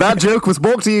 And that joke was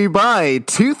brought to you by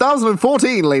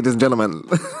 2014, ladies and gentlemen.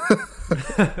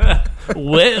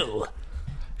 Well,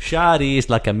 Shawty's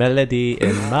like a melody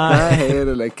in My my head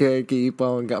and I can't keep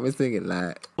on, got me singing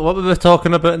like What were we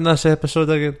talking about in this episode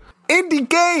again? indie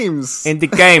games. Indie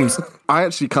games. I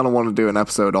actually kind of want to do an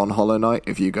episode on Hollow Knight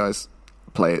if you guys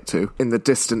play it too in the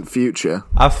distant future.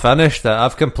 I've finished it.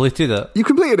 I've completed it. You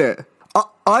completed it.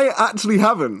 I actually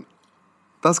haven't.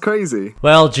 That's crazy.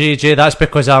 Well, JJ, that's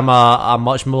because I'm a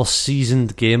much more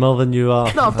seasoned gamer than you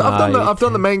are. No, I've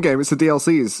done the main game. It's the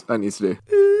DLCs I need to do.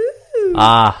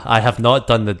 I have not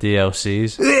done the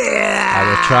DLCs.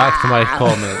 I retract my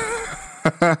comment.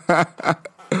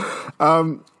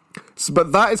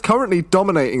 But that is currently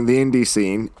dominating the indie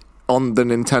scene on the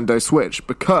Nintendo Switch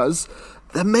because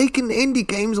they're making indie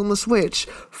games on the Switch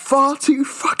far too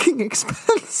fucking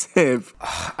expensive.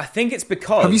 I think it's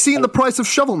because... Have you seen the price of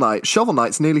Shovel Knight? Shovel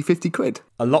Knight's nearly 50 quid.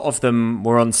 a lot of them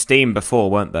were on Steam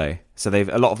before, weren't they? So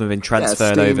a lot of them have been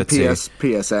transferred Steam, over to...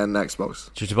 PSN,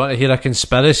 Xbox. Do you want to hear a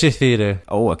conspiracy theory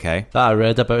Oh, okay. that I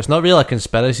read about? It's not really a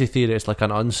conspiracy theory, it's like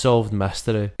an unsolved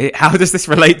mystery. How does this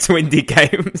relate to indie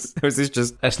games? Or is this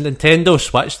just... It's Nintendo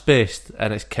Switch based,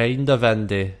 and it's kind of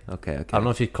indie. Okay. I don't know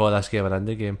if you call this game an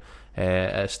indie game.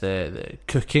 It's the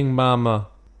Cooking Mama,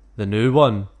 the new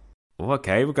one. Oh,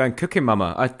 okay, we're going Cooking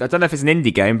Mama. I don't know if it's an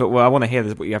indie game, but I want to hear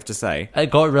what you have to say.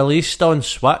 It got released on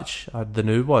Switch, the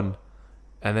new one,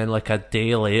 and then like a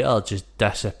day later just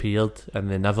disappeared,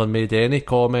 and they never made any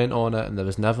comment on it, and there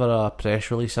was never a press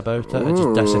release about it. It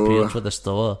just disappeared from the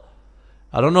store.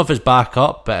 I don't know if it's back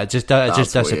up, but it just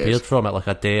disappeared weird. from it like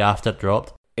a day after it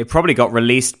dropped. It probably got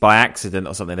released by accident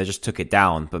or something. They just took it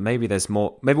down. But maybe there's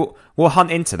more. Maybe we'll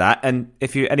hunt into that. And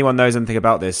if anyone knows anything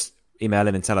about this, email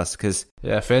in and tell us. Because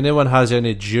Yeah, if anyone has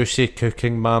any juicy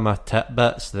Cooking Mama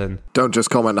tidbits, then Don't just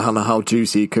comment on how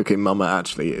juicy Cooking Mama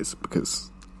actually is, because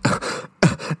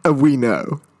we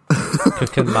know.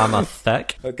 Cooking Mama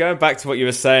thick. going back to what you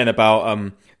were saying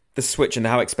about the Switch and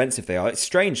how expensive they are, it's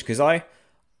strange because I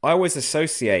always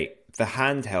associate the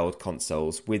handheld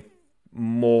consoles with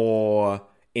more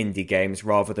indie games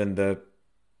rather than the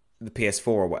PS4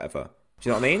 or whatever. Do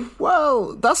you know what I mean?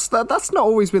 Well, that's not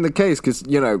always been the case, because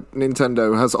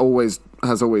Nintendo has always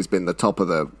been the top of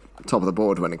the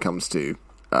board when it comes to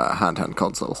handheld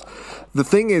consoles. The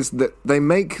thing is that they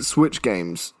make Switch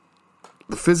games.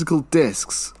 The physical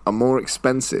discs are more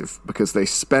expensive because they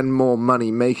spend more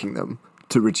money making them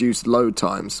to reduce load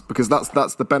times, because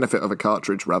that's the benefit of a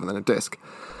cartridge rather than a disc.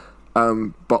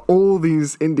 But all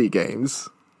these indie games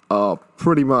are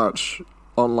pretty much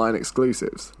online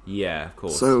exclusives. Yeah, of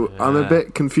course. So I'm a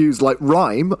bit confused. Like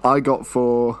Rhyme, I got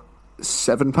for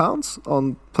 £7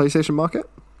 on PlayStation Market.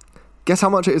 Guess how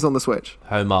much it is on the Switch?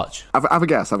 How much? Have a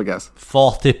guess.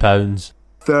 £40. £30.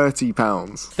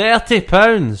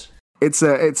 £30. It's a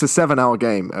 7-hour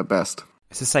game at best.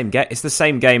 It's the same game. It's the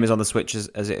same game as on the Switch as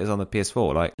it is on the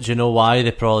PS4. Like, Do you know why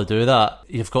they probably do that?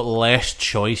 You've got less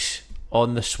choice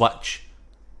on the Switch.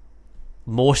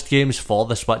 Most games for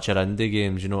the Switch are indie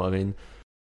games, you know what I mean?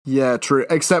 Yeah, true.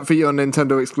 Except for your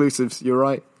Nintendo exclusives. You're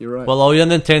right. Well, all your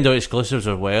Nintendo exclusives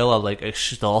as well are like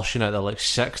extortionate. They're like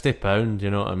 £60,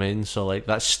 you know what I mean? So like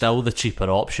that's still the cheaper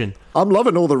option. I'm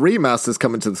loving all the remasters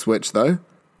coming to the Switch, though.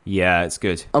 yeah, it's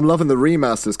good. I'm loving the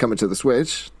remasters coming to the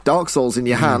Switch. Dark Souls in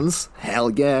your hands.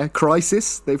 Hell yeah.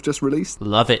 Crisis, they've just released.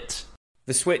 Love it.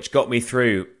 The Switch got me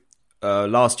through.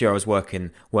 Last year I was working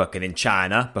in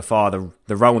China before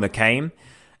the Rona came,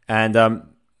 and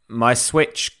my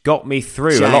Switch got me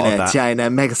through a lot of that. China,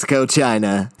 Mexico,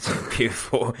 China.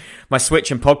 Beautiful. My Switch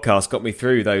and podcast got me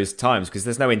through those times because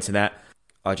there's no internet.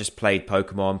 I just played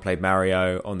Pokemon, played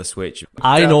Mario on the Switch.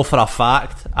 I know for a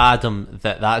fact, Adam,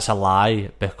 that that's a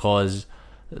lie, because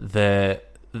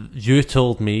you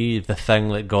told me the thing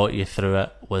that got you through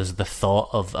it was the thought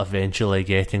of eventually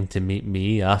getting to meet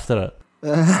me after it.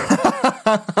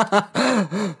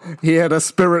 He had a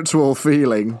spiritual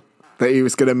feeling that he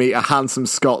was going to meet a handsome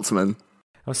Scotsman.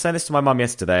 I was saying this to my mum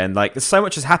yesterday, and like, there's so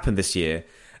much has happened this year,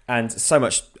 and so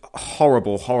much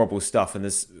horrible stuff,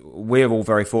 and we're all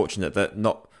very fortunate that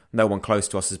no one close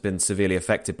to us has been severely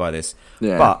affected by this.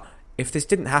 Yeah. But if this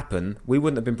didn't happen, we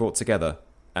wouldn't have been brought together,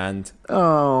 and do you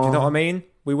know what I mean?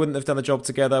 We wouldn't have done a job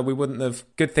together. We wouldn't have.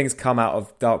 Good things come out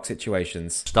of dark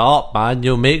situations. Stop, man.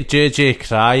 You'll make JJ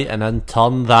cry, and in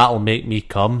turn, that'll make me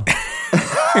come.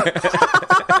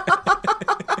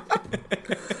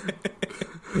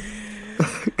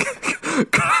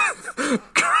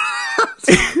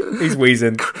 He's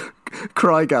wheezing.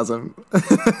 Crygasm.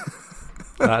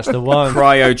 That's the one.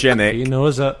 Cryogenic. He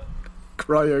knows it.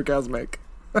 Cryogasmic.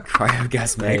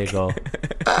 Cryogasmic. There you go.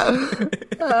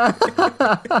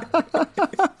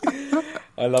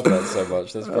 I love that so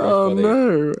much. That's very Oh funny.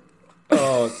 no.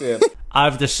 Oh dear.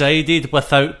 I've decided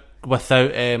without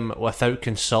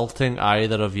consulting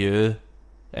either of you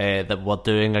that we're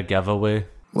doing a giveaway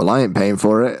Well, I ain't paying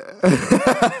for it.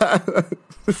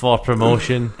 for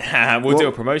promotion. We'll do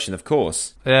a promotion, of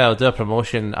course. Yeah, I'll do a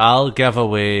promotion. I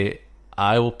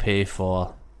will pay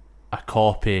for a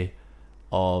copy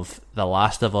of The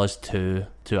Last of Us 2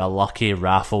 to a lucky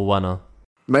raffle winner.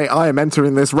 Mate, I am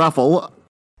entering this raffle.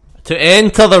 To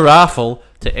enter the raffle,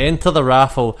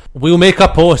 we'll make a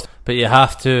post, but you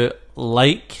have to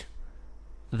like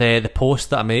the post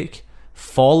that I make,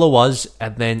 follow us,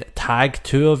 and then tag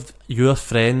 2 of your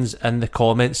friends in the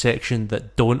comment section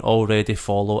that don't already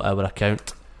follow our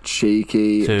account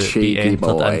Cheeky to be entered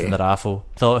boy. into the raffle.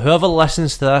 So whoever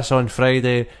listens to this on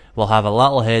Friday will have a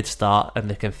little head start, and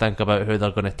they can think about who they're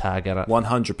going to tag in it.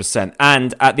 100%.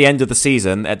 And at the end of the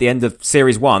season, at the end of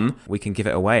Series 1, we can give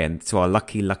it away and to our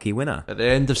lucky winner. At the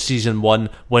end of Season 1,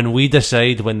 when we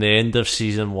decide when the end of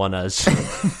Season 1 is.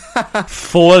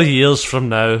 4 years from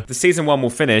now. The Season 1 will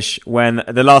finish when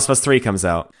The Last of Us 3 comes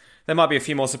out. There might be a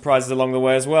few more surprises along the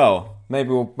way as well. Maybe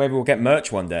we'll get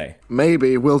merch one day.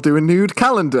 Maybe we'll do a nude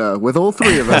calendar with all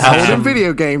 3 of us holding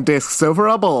video game discs over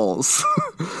our balls.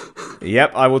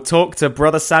 Yep, I will talk to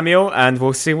Brother Samuel and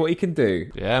we'll see what he can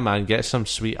do. Yeah, man, get some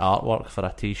sweet artwork for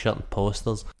a t-shirt and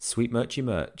posters. Sweet merchy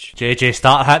merch. JJ,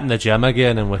 start hitting the gym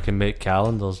again and we can make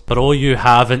calendars. For all you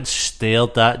haven't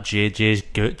stared at JJ's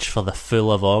gooch for the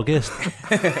full of August.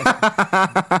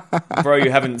 Bro,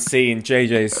 you haven't seen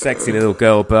JJ's sexy little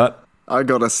girl butt. I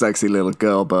got a sexy little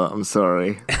girl, but I'm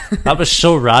sorry. That was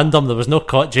so random. There was no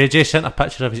JJ sent a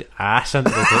picture of his ass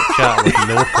into the group chat with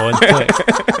no context.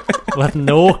 With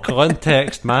no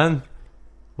context, man.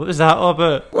 What was that all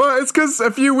about? Well, it's because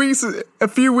a few weeks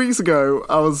ago,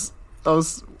 I was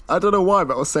I don't know why,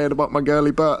 but I was saying about my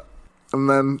girly butt, and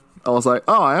then I was like,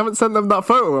 oh, I haven't sent them that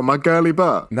photo of my girly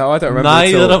butt. No, I don't remember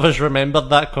Neither at all. of us remembered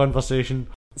that conversation.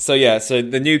 So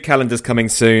the new calendar's coming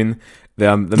soon.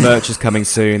 The merch is coming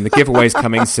soon. The giveaway's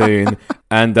coming soon.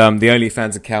 And the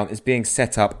OnlyFans account is being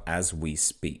set up as we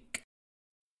speak.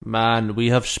 Man, we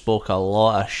have spoke a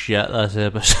lot of shit this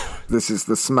episode. This is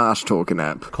the Smash Talking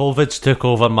app. COVID's took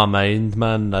over my mind,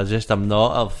 man. I'm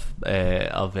not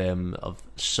of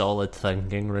solid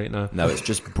thinking right now. No, it's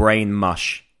just brain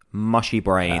mush. Mushy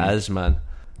brain. It is, man.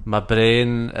 My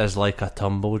brain is like a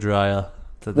tumble dryer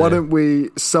today. Why don't we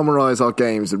summarise our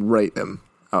games and rate them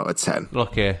out of 10?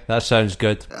 Okay, that sounds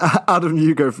good. Adam,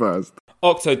 you go first.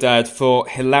 Octodad, for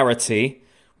hilarity,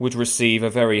 would receive a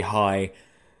very high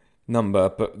number,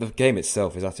 but the game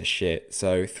itself is utter shit,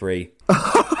 so 3.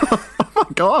 Oh my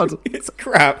god. It's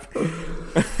crap.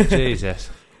 Jesus.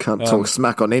 Can't talk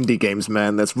smack on indie games,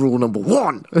 man. That's rule number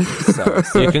 1.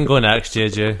 You can go next,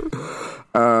 JJ.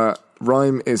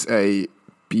 Rime is a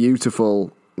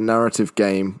beautiful narrative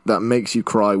game that makes you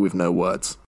cry with no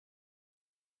words.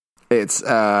 It's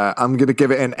I'm going to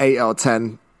give it an 8 out of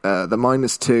 10. The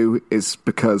 -2 is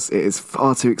because it is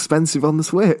far too expensive on the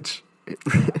Switch.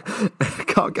 I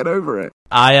can't get over it.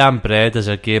 I Am Bread is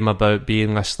a game about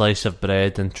being a slice of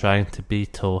bread and trying to be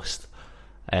toast.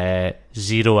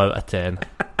 0 out of 10.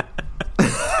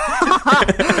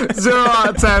 0 out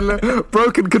of 10.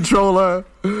 Broken controller.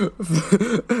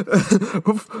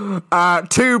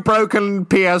 2 broken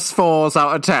PS4s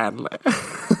out of 10.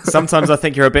 Sometimes I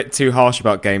think you're a bit too harsh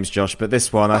about games, Josh, but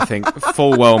this one I think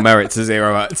full well merits a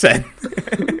 0 out of 10.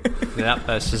 Yep,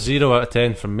 it's a 0 out of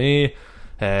 10 from me.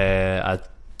 I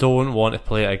don't want to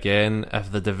play it again.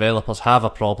 If the developers have a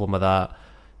problem with that,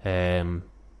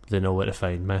 they know where to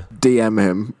find me. DM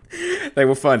him. They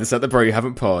will find us at the Bro You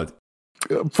Haven't Pod.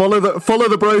 Follow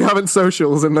the Bro You Haven't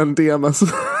socials and then DM us.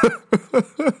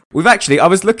 We've actually, I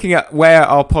was looking at where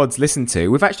our pods listen to.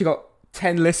 We've actually got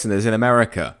 10 listeners in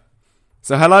America.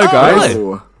 So hello, guys.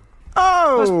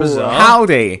 Oh, That's bizarre.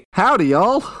 Howdy. Howdy,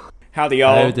 y'all. Howdy,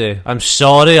 y'all. Howdy. I'm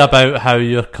sorry about how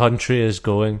your country is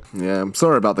going. Yeah, I'm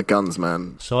sorry about the guns,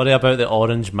 man. Sorry about the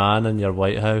orange man in your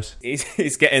White House.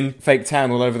 He's getting fake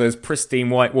tan all over those pristine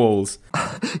white walls.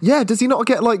 Yeah, does he not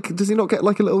get like a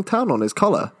little tan on his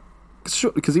collar?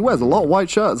 Because he wears a lot of white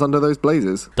shirts under those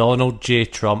blazers. Donald J.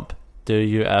 Trump, do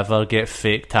you ever get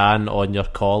fake tan on your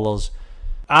collars?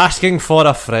 Asking for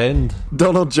a friend.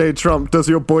 Donald J. Trump, does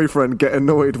your boyfriend get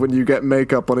annoyed when you get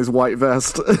makeup on his white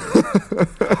vest?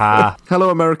 Ha. Hello,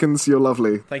 Americans, you're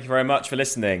lovely. Thank you very much for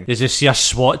listening. You just see a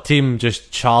SWAT team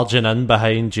just charging in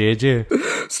behind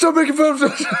JJ. Stop making fun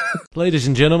of Ladies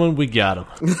and gentlemen, we got him.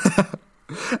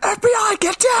 FBI,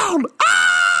 get down!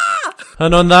 Ah!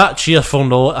 And on that cheerful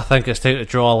note, I think it's time to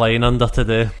draw a line under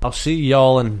today. I'll see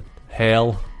y'all in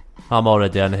hell. I'm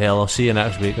already in hell. I'll see you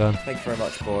next week, then. Thank you very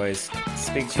much, boys.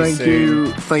 Speak to you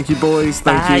soon. Thank you, boys.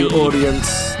 Thank you,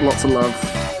 audience. Lots of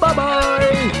love.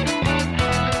 Bye-bye.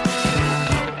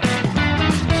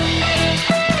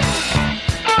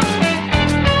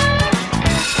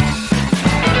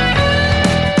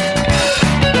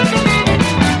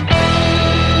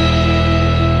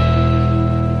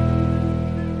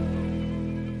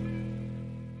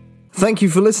 Thank you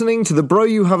for listening to the Bro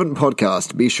You Haven't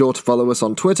podcast. Be sure to follow us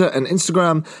on Twitter and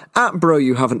Instagram at Bro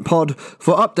You Haven't Pod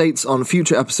for updates on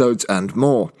future episodes and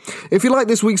more. If you like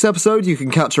this week's episode, you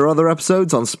can catch our other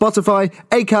episodes on Spotify,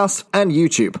 Acast, and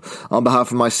YouTube. On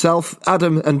behalf of myself,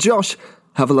 Adam, and Josh,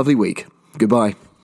 have a lovely week. Goodbye.